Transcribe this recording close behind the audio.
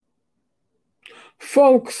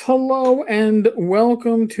Folks, hello and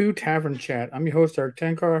welcome to Tavern Chat. I'm your host, Eric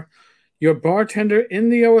Tenkar, your bartender in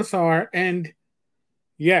the OSR. And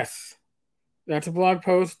yes, that's a blog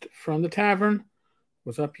post from the tavern. It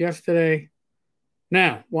was up yesterday.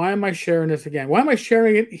 Now, why am I sharing this again? Why am I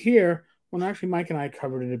sharing it here when actually Mike and I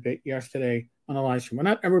covered it a bit yesterday on a live stream? Well,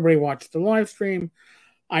 not everybody watched the live stream.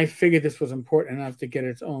 I figured this was important enough to get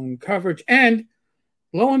its own coverage. And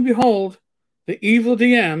lo and behold, the evil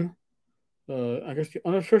DM, I guess the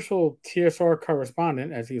unofficial TSR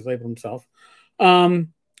correspondent, as he's labeled himself,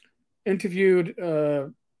 um, interviewed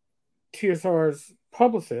TSR's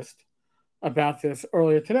publicist about this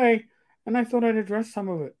earlier today, and I thought I'd address some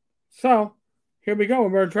of it. So here we go.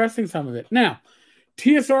 We're addressing some of it. Now,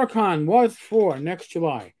 TSR Con was for next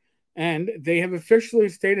July, and they have officially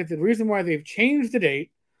stated the reason why they've changed the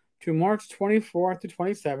date to March 24th to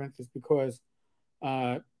 27th is because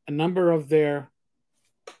a number of their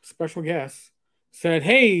special guests said,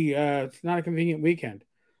 "Hey, it's not a convenient weekend."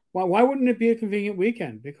 Well, why wouldn't it be a convenient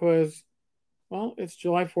weekend? Because, well, it's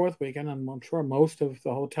July 4th weekend. I'm sure most of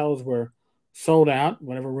the hotels were sold out.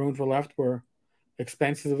 Whatever rooms were left were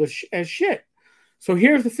expensive as shit. So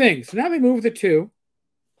here's the thing. So now they moved it to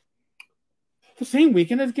the same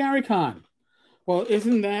weekend as GaryCon. Well,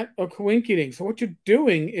 isn't that a coincidence? So what you're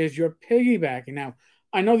doing is you're piggybacking. Now,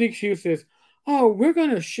 I know the excuse is, oh, we're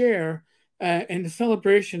going to share in the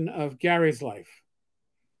celebration of Gary's life.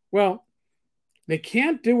 Well, they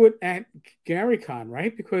can't do it at GaryCon,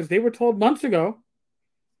 right? Because they were told months ago,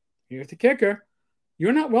 here's the kicker,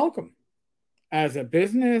 you're not welcome. As a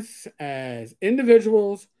business, as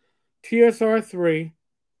individuals, TSR3,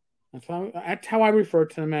 that's how I refer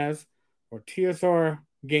to them as, or TSR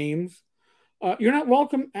games, you're not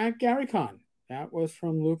welcome at GaryCon. That was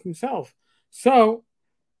from Luke himself. So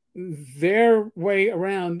their way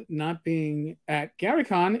around not being at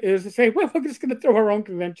GaryCon is to say, well, we're just going to throw our own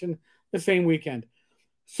convention the same weekend.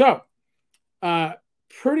 So,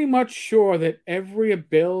 pretty much sure that every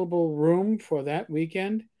available room for that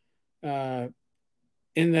weekend in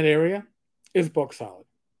that area is booked solid,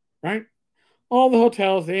 right? All the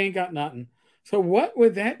hotels, they ain't got nothing. So, what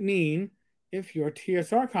would that mean if you're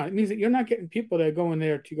TSR Con? It means that you're not getting people that are going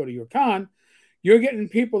there to go to your con. You're getting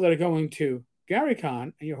people that are going to GaryCon,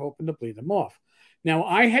 and you're hoping to bleed them off. Now,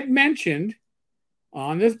 I had mentioned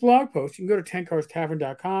on this blog post, you can go to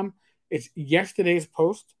tencarstavern.com. It's yesterday's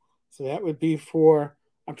post, so that would be for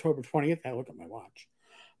October 20th. I look at my watch.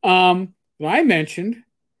 I mentioned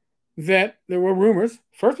that there were rumors,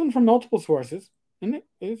 first one from multiple sources, and it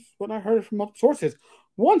is what I heard from multiple sources.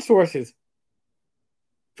 One source is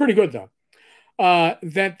pretty good, though,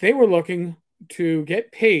 that they were looking to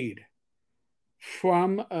get paid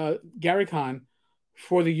from GaryCon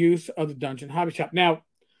for the use of the Dungeon Hobby Shop. Now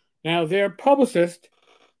their publicist,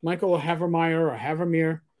 Michael Havermeyer or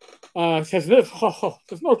Havermeer, says this, oh,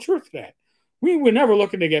 there's no truth to that. We were never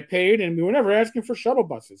looking to get paid, and we were never asking for shuttle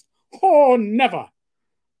buses. Oh, never.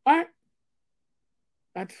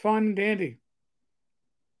 That's fine and dandy.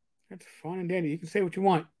 That's fine and dandy. You can say what you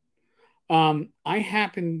want. I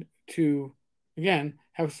happen to, again,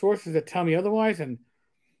 have sources that tell me otherwise, and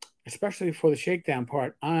especially for the shakedown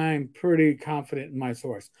part, I'm pretty confident in my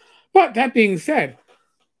source. But that being said,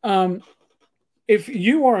 if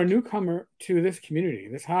you are a newcomer to this community,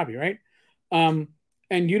 this hobby, right, and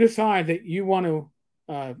you decide that you want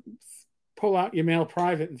to pull out your mail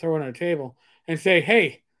private and throw it on a table and say,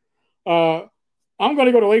 hey, I'm going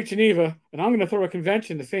to go to Lake Geneva and I'm going to throw a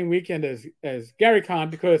convention the same weekend as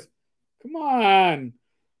GaryCon because, come on,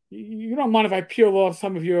 you don't mind if I peel off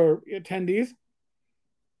some of your attendees?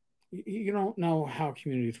 You don't know how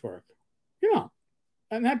communities work. You know,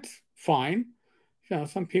 and that's fine. You know,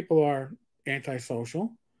 some people are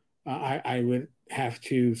antisocial. I would have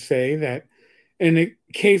to say that in the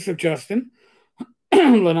case of Justin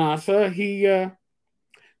Lanasa, he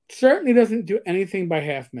certainly doesn't do anything by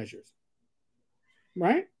half measures,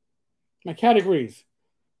 right? My cat agrees.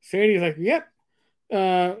 Sadie's like, yep.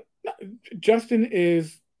 Uh, Justin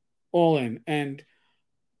is all in, and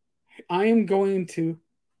I am going to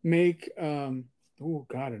make an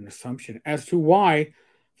assumption as to why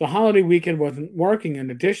the holiday weekend wasn't working. In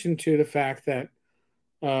addition to the fact that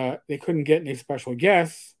they couldn't get any special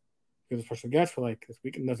guests because the special guests were like, this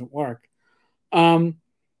weekend doesn't work. I'm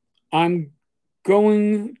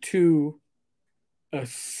going to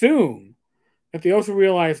assume that they also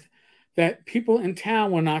realized that people in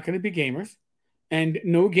town were not going to be gamers, and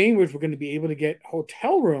no gamers were going to be able to get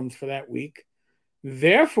hotel rooms for that week.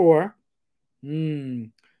 Therefore,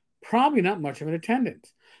 probably not much of an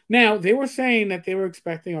attendance. Now, they were saying that they were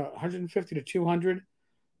expecting 150 to 200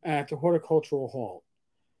 at the Horticultural Hall.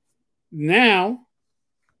 Now,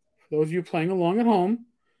 For those of you playing along at home,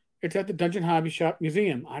 it's at the Dungeon Hobby Shop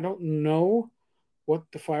Museum. I don't know what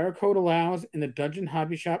the fire code allows in the Dungeon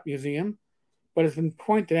Hobby Shop Museum, but it's been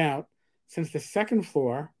pointed out since the second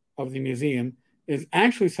floor of the museum is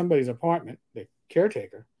actually somebody's apartment, the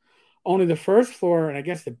caretaker. Only the first floor and I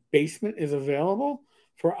guess the basement is available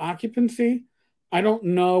for occupancy. I don't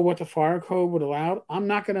know what the fire code would allow. I'm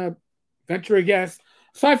not going to venture a guess.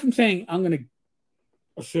 Aside from saying I'm going to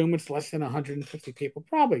assume it's less than 150 people,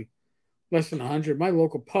 probably less than 100. My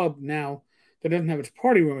local pub now that doesn't have its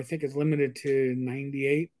party room, I think, is limited to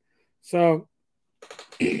 98. So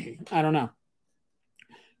I don't know.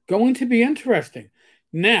 Going to be interesting.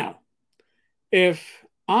 Now, if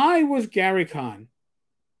I was Gary Kahn,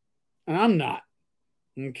 and I'm not,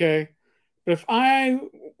 okay, but if I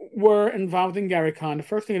were involved in Gary Kahn, the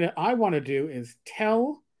first thing that I want to do is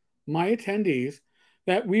tell my attendees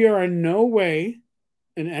that we are in no way,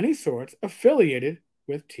 in any sorts, affiliated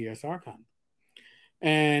with TSRCon.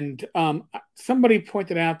 And somebody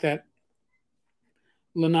pointed out that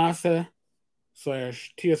Lanasa /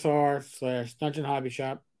 TSR / Dungeon Hobby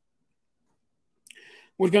Shop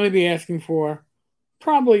was going to be asking for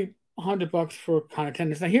probably $100 for con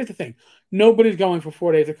attendance. Now, here's the thing. Nobody's going for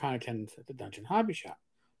 4 days of con attendance at the Dungeon Hobby Shop.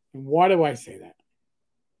 And why do I say that?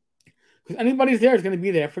 Because anybody's there is going to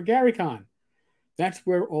be there for GaryCon. That's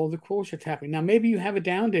where all the cool shit's happening. Now, maybe you have a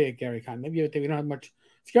down day at GaryCon. Maybe you don't have much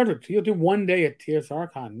scheduled. So you'll do 1 day at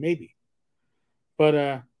TSRCon, maybe.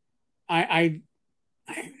 But I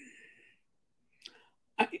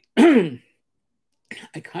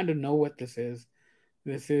kind of know what this is.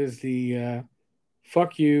 This is the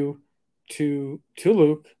fuck you to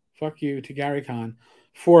Luke, fuck you to GaryCon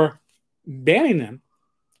for banning them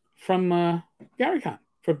from GaryCon,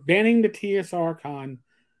 for banning the TSRCon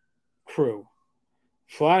crew.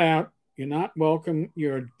 Flat out, you're not welcome.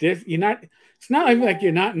 You're not. It's not like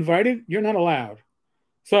you're not invited. You're not allowed.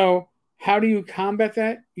 So how do you combat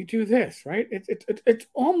that? You do this, right? It's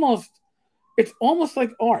almost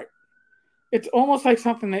like art. It's almost like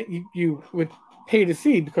something that you would pay to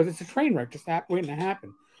see because it's a train wreck just waiting to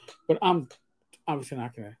happen. But I'm obviously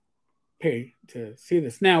not going to pay to see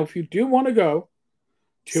this. Now, if you do want to go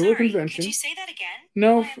to a convention, could you say that again?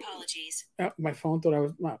 No, my apologies. My phone thought I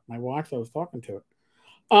was my watch. I was talking to it.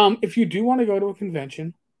 If you do want to go to a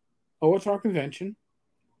convention, OSR convention,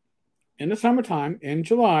 in the summertime, in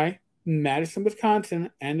July, Madison,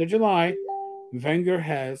 Wisconsin, end of July, Wenger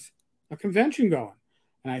has a convention going.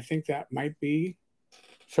 And I think that might be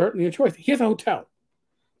certainly a choice. He has a hotel.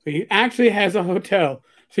 So he actually has a hotel.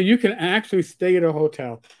 So you can actually stay at a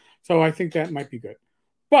hotel. So I think that might be good.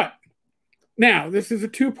 But now this is a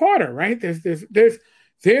two-parter, right?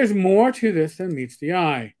 There's more to this than meets the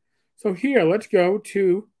eye. So here, let's go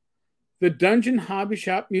to the Dungeon Hobby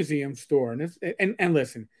Shop Museum store. And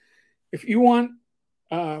listen, if you want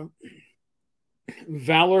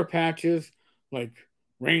Valor patches like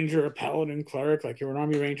Ranger, Paladin, Cleric, like you're an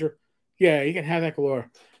Army Ranger, yeah, you can have that galore.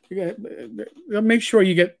 Make sure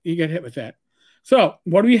you get hit with that. So,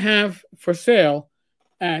 what do we have for sale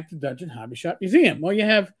at the Dungeon Hobby Shop Museum? Well, you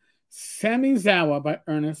have Samizawa by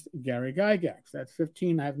Ernest Gary Gygax. That's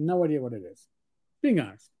 15. I have no idea what it is. Being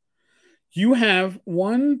honest. You have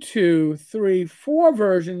 1, 2, 3, 4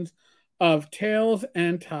 versions of Tales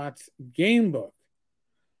and Tots game book.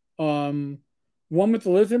 One with the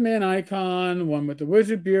Lizard Man icon, one with the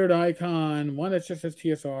Wizard Beard icon, one that just says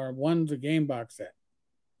TSR, one's a game box set.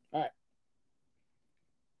 All right.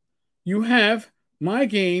 You have My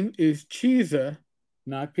Game is Cheesa,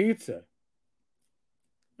 Not Pizza.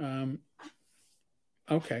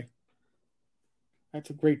 Okay. That's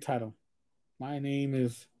a great title. My name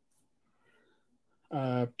is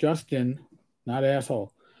Justin, not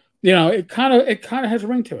asshole. You know, it kind of has a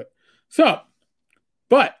ring to it. So,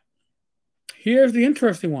 but here's the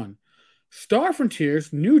interesting one. Star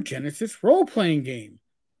Frontier's new Genesis role-playing game.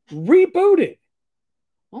 Rebooted.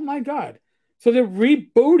 Oh my God. So they're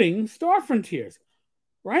rebooting Star Frontiers.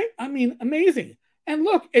 Right? I mean, amazing. And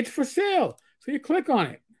look, it's for sale. So you click on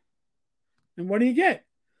it. And what do you get?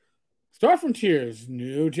 Star Frontier's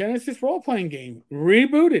new Genesis role-playing game.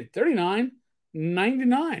 Rebooted.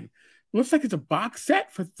 $39.99. Looks like it's a box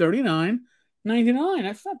set for $39.99.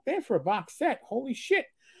 That's not bad for a box set. Holy shit.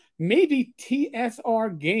 Maybe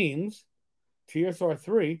TSR Games,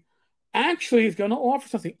 TSR3, actually is going to offer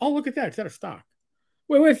something. Oh, look at that. It's out of stock.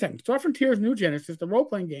 Wait a second. Star Frontier's new Genesis, the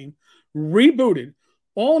role-playing game, rebooted.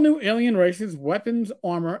 All new alien races, weapons,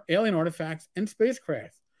 armor, alien artifacts, and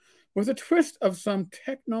spacecraft. With a twist of some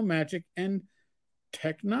techno-magic and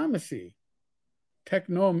technomancy.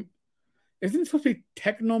 Isn't it supposed to be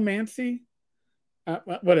technomancy?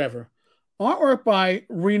 Whatever. Artwork by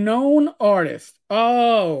renowned artist.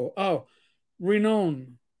 Oh,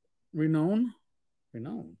 renowned, renowned,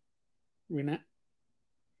 renowned, renowned.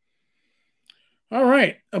 All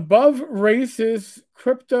right. Above races,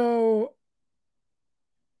 crypto,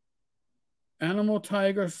 animal,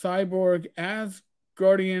 tiger, cyborg,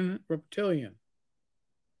 Asgardian, reptilian.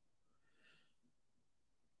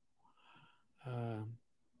 All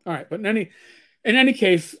right, but in any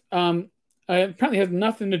case, it apparently has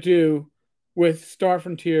nothing to do with Star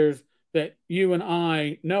Frontiers that you and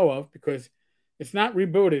I know of because it's not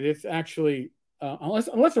rebooted. It's actually unless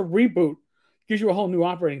a reboot gives you a whole new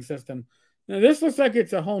operating system. Now this looks like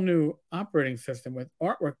it's a whole new operating system with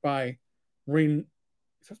artwork by it's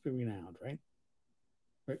supposed to be renowned, right?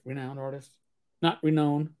 Renowned artist, not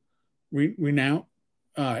renowned, renowned.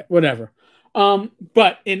 All right, whatever.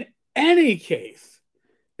 But in any case,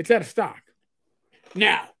 it's out of stock.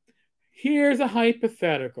 Now, here's a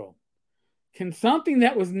hypothetical. Can something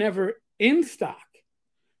that was never in stock,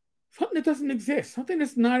 something that doesn't exist, something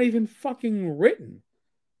that's not even fucking written,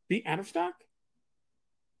 be out of stock?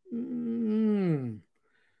 Let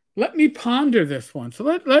me ponder this one. So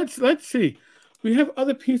let's see. We have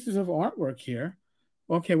other pieces of artwork here.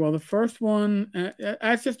 Okay, well, the first one,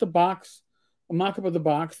 that's just a box, a mock-up of the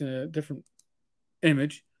box in a different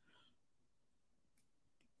image.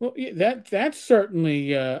 Well, yeah, that's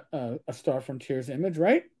certainly a Star Frontiers image,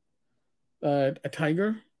 right? A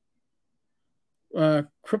tiger,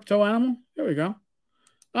 crypto animal. There we go.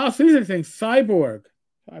 Oh, so these are the things. Cyborg.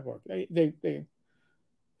 They.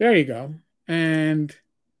 There you go. And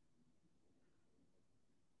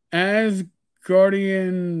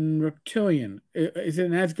Asgardian reptilian. Is it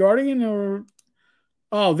an Asgardian or?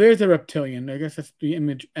 Oh, there's a reptilian. I guess that's the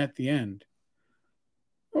image at the end.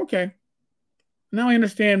 Okay. Now I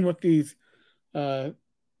understand what these artwork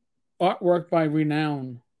by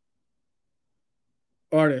renowned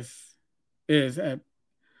artists is. In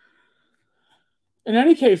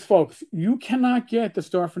any case, folks, you cannot get the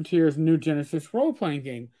Star Frontiers New Genesis role playing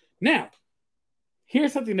game. Now,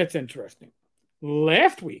 here's something that's interesting.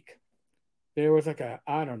 Last week, there was like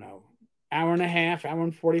I don't know, hour and a half, hour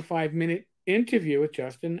and 45-minute interview with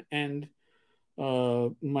Justin and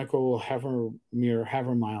Michael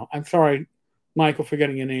Havermile. I'm sorry, Michael, for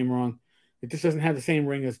getting your name wrong. It just doesn't have the same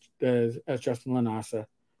ring as Justin Lanasa.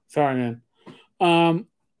 Sorry, man.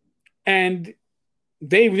 And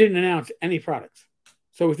they didn't announce any products.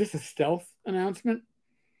 So is this a stealth announcement?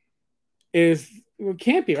 It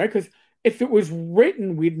can't be, right? Because if it was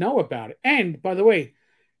written, we'd know about it. And by the way,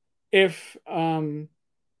 if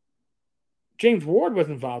James Ward was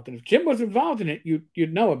involved in it, if Jim was involved in it,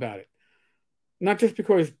 you'd know about it. Not just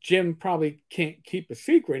because Jim probably can't keep a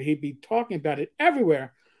secret, he'd be talking about it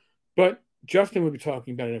everywhere, but Justin would be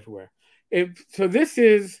talking about it everywhere. So this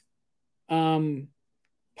is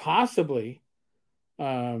possibly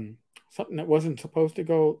something that wasn't supposed to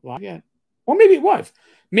go live yet. Or maybe it was.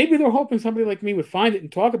 Maybe they're hoping somebody like me would find it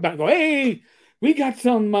and talk about it and go, hey, we got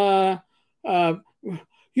some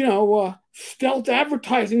stealth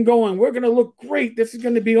advertising going. We're gonna look great. This is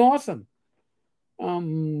gonna be awesome.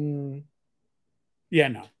 Yeah,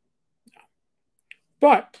 no.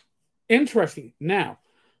 But interesting. Now,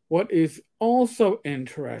 what is also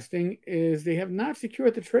interesting is they have not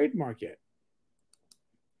secured the trademark yet.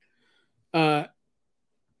 The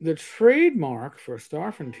trademark for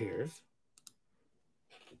Star Frontiers,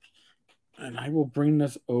 and I will bring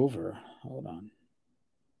this over. Hold on.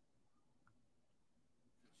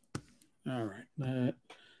 All right.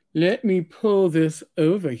 Let me pull this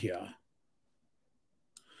over here.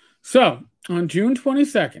 So, on June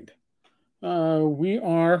 22nd, we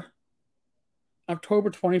are October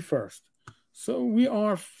 21st. So, we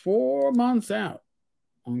are 4 months out.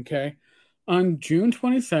 Okay. On June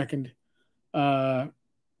 22nd, a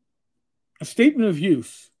statement of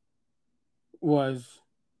use was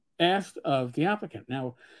asked of the applicant.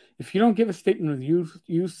 Now, if you don't give a statement of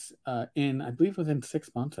use in, I believe, within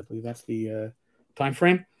 6 months, I believe that's the time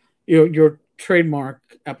frame, your trademark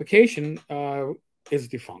application is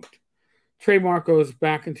defunct. Trademark goes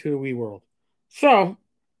back into the Wii world. So,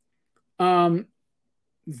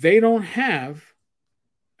 they don't have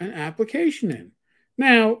an application in.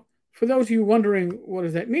 Now, for those of you wondering, what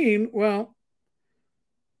does that mean? Well,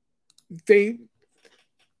 they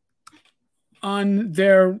on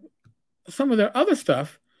some of their other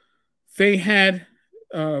stuff, they had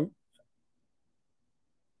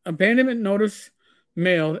abandonment notice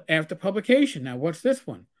mailed after publication. Now, what's this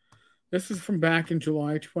one? This is from back in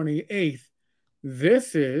July 28th.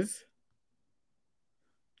 This is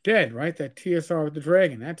dead, right? That TSR with the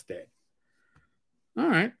dragon, that's dead. All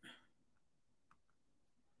right.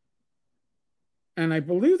 And I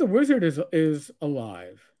believe the wizard is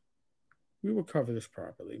alive. We will cover this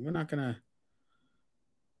properly. We're not gonna.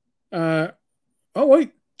 Uh, oh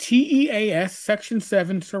wait, TEAS Section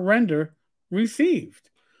 7 surrender received.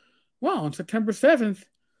 Well, on September 7th,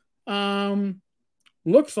 um,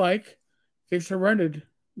 looks like they surrendered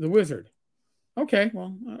the wizard. Okay,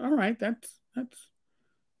 well, all right, that's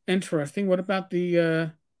interesting. What about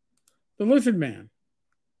the lizard man?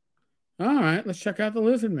 All right, let's check out the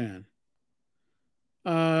lizard man.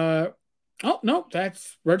 Uh, oh no,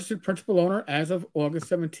 that's registered principal owner as of August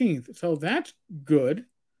 17th. So that's good.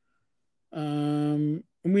 And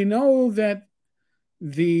we know that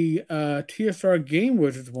the TSR Game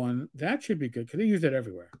Wizards one, that should be good because they use it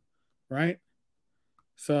everywhere, right?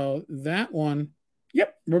 So that one,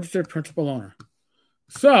 yep, registered principal owner.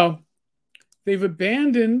 So they've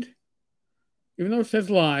abandoned, even though it says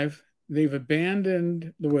live, they've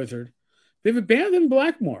abandoned the wizard. They've abandoned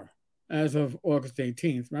Blackmore as of August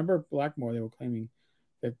 18th. Remember Blackmore, they were claiming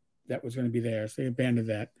that that was going to be there, so they abandoned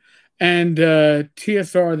that. And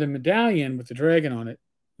TSR, the medallion with the dragon on it,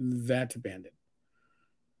 that's abandoned.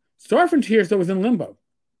 Star Frontiers, though, was in limbo.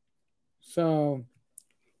 So,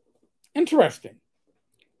 interesting.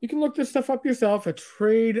 You can look this stuff up yourself at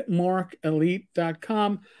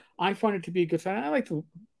trademarkelite.com. I find it to be a good site. I like to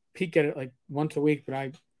peek at it like once a week, but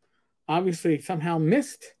I obviously somehow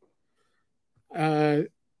missed uh,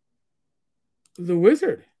 the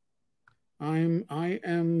wizard. I knew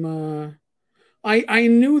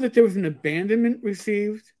that there was an abandonment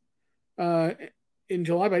received uh, in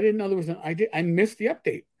July, but I didn't know there was an. I missed the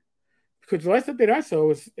update because the last update I saw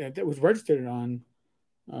was that was registered on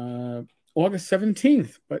uh, August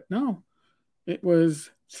 17th, but no, it was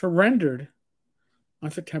surrendered on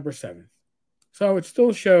September 7th. So it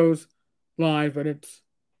still shows live, but it's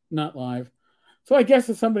not live. So I guess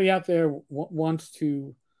if somebody out there wants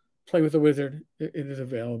to play with the wizard, it is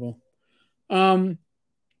available. Um,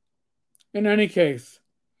 in any case,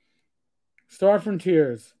 Star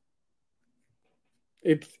Frontiers,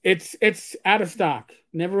 it's out of stock.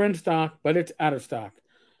 Never in stock, but it's out of stock.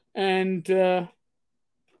 And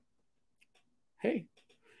hey,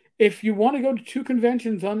 if you want to go to two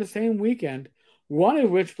conventions on the same weekend, one of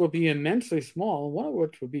which will be immensely small, one of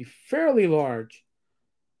which will be fairly large,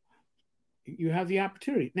 you have the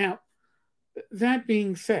opportunity. Now, that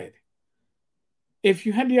being said, if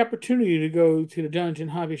you had the opportunity to go to the Dungeon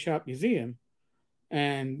Hobby Shop Museum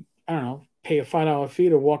and, I don't know, pay a $5 fee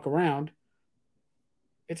to walk around,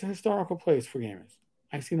 it's a historical place for gamers.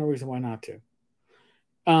 I see no reason why not to.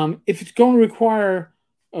 If it's going to require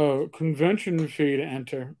a convention fee to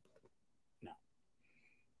enter, no.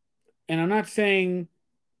 And I'm not saying,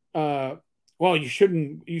 uh, well, you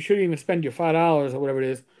shouldn't even spend your $5 or whatever it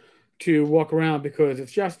is to walk around because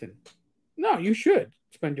it's Justin. No, you should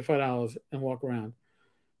spend your $5 and walk around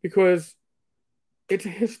because it's a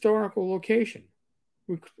historical location.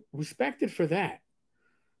 Respected for that.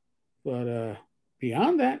 But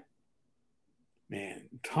beyond that, man,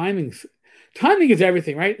 timing is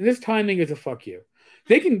everything, right? And this timing is a fuck you.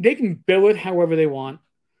 They can bill it however they want.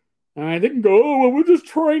 All right, they can go, oh well, we're just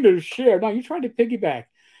trying to share. No, you're trying to piggyback.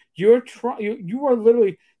 You are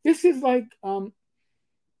literally this is like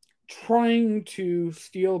trying to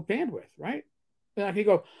steal bandwidth, right? Like you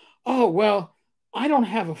go, oh well, I don't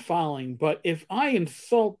have a following, but if I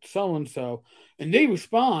insult so and so and they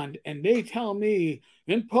respond and they tell me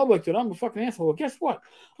in public that I'm a fucking asshole, well, guess what?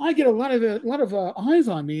 I get a lot of eyes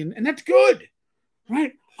on me, and that's good,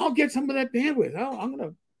 right? I'll get some of that bandwidth. I'm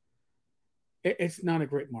gonna. It's not a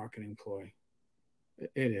great marketing ploy.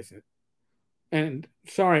 It isn't. And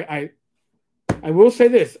sorry, I will say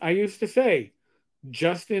this. I used to say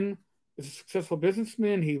Justin is a successful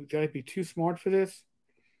businessman. He might be too smart for this.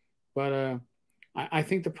 But I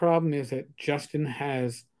think the problem is that Justin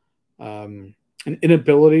has an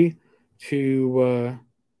inability to,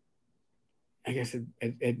 I guess,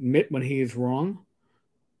 admit when he is wrong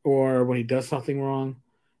or when he does something wrong.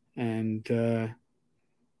 And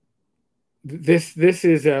this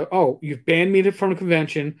is oh, you've banned me from a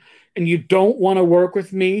convention, and you don't want to work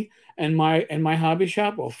with me and my hobby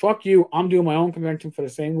shop. Well, fuck you. I'm doing my own convention for the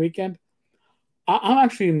same weekend. I'm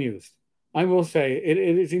actually amused. I will say it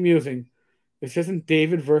is amusing. This isn't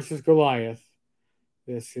David versus Goliath.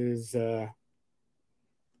 This is I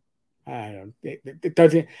don't. It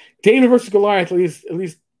doesn't. David versus Goliath. At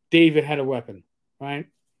least David had a weapon, right?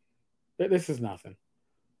 But this is nothing.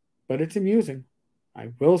 But it's amusing.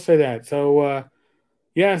 I will say that. So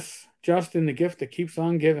yes, Justin, the gift that keeps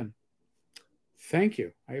on giving. Thank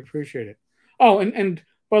you. I appreciate it. Oh, and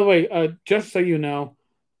by the way, just so you know,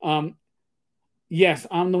 um, yes,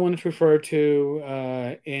 I'm the one that's referred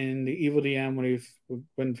to in the Evil DM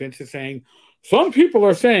when Vince is saying, some people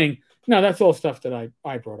are saying, no, that's all stuff that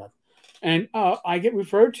I brought up. And I get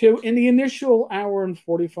referred to in the initial hour and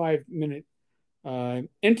 45-minute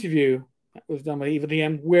interview that was done by Evil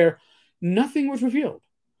DM, where nothing was revealed.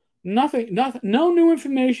 Nothing, no new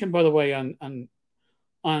information, by the way, on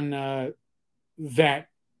that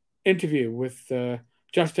interview with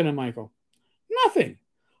Justin and Michael. Nothing.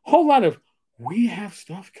 Whole lot of, we have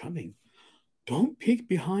stuff coming. Don't peek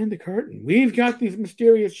behind the curtain. We've got these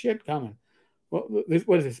mysterious shit coming. What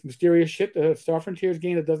is this mysterious shit? The Star Frontiers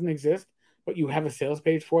game that doesn't exist, but you have a sales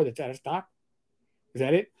page for that's out of stock. Is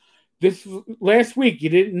that it? This last week, you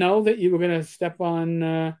didn't know that you were going to step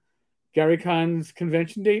on Gary Khan's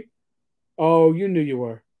convention date. Oh, you knew you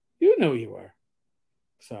were. You knew you were.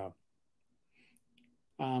 So,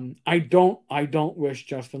 I don't wish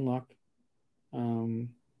Justin luck.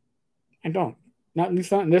 I don't. Not at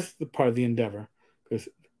least not in this part of the endeavor, because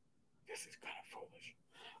this is kind of foolish.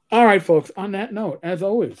 All right, folks. On that note, as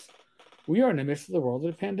always, we are in the midst of the world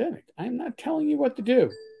of the pandemic. I am not telling you what to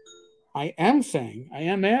do. I am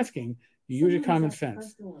asking you use your common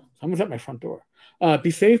sense. Someone's at my front door.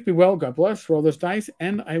 Be safe, be well, God bless, roll those dice,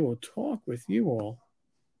 and I will talk with you all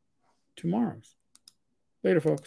tomorrow. Later, folks.